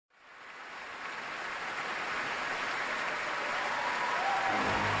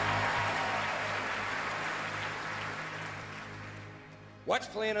What's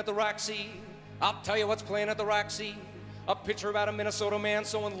playing at the Roxy? I'll tell you what's playing at the Roxy. A picture about a Minnesota man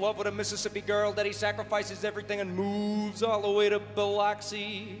so in love with a Mississippi girl that he sacrifices everything and moves all the way to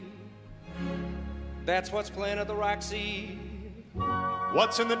Biloxi. That's what's playing at the Roxy.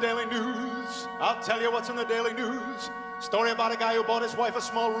 What's in the Daily News? I'll tell you what's in the Daily News. Story about a guy who bought his wife a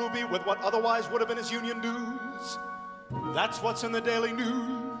small ruby with what otherwise would have been his union dues. That's what's in the Daily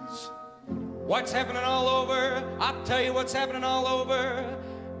News. What's happening all over? I'll tell you what's happening all over.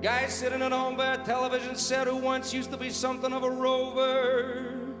 Guy sitting at home by a television set who once used to be something of a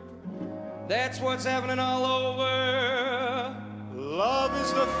rover. That's what's happening all over. Love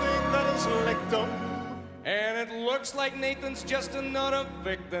is the thing that has licked 'em. And it looks like Nathan's just another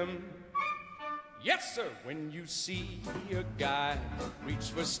victim. Yes, sir. When you see a guy reach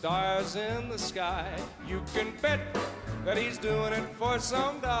for stars in the sky, you can bet that he's doing it for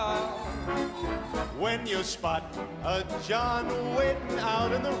some doll. When you spot a John waiting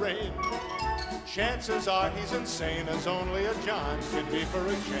out in the rain, chances are he's insane as only a John can be for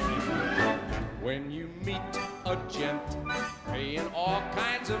a change. When you meet a gent paying all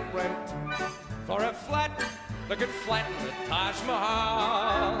kinds of rent for a flat that could flatten the Taj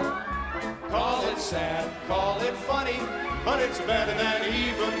Mahal, call it sad, call it funny, but it's better than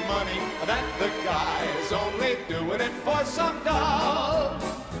even money. That the guy is only doing it for some doll.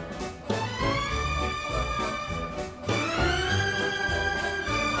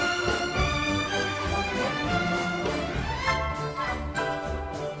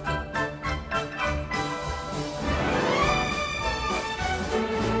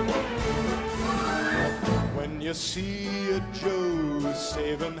 When you see a Joe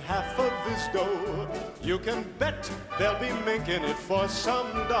saving half of his dough, you can bet they'll be making it for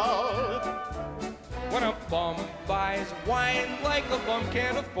some doll. When a bum buys wine like a bum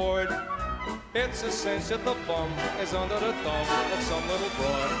can't afford, it's a cinch that the bum is under the thumb of some little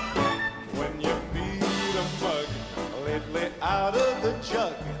broad. When you beat a mug lately out of the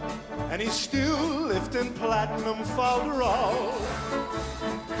jug, and he's still lifting platinum folderol,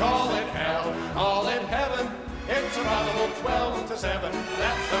 call it hell, call it heaven. It's a probable 12 to 7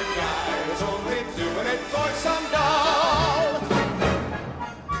 that the guy is only doing it for some doll.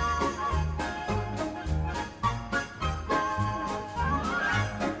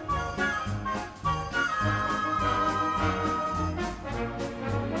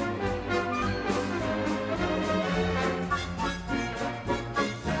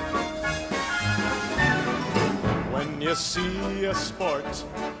 When you see a sport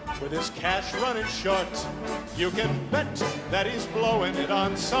with his cash running short, you can bet that he's blowing it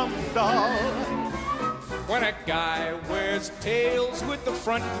on some doll. When a guy wears tails with the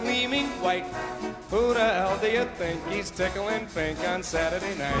front gleaming white, who the hell do you think he's tickling pink on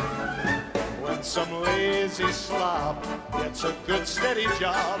Saturday night? When some lazy slob gets a good steady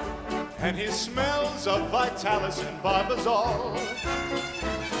job and he smells of Vitalis and Barbazol,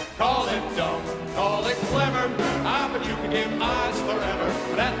 call it dumb, call it clever, but you can give odds forever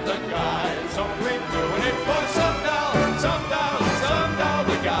that the guy's only doing it for some doll, some doll.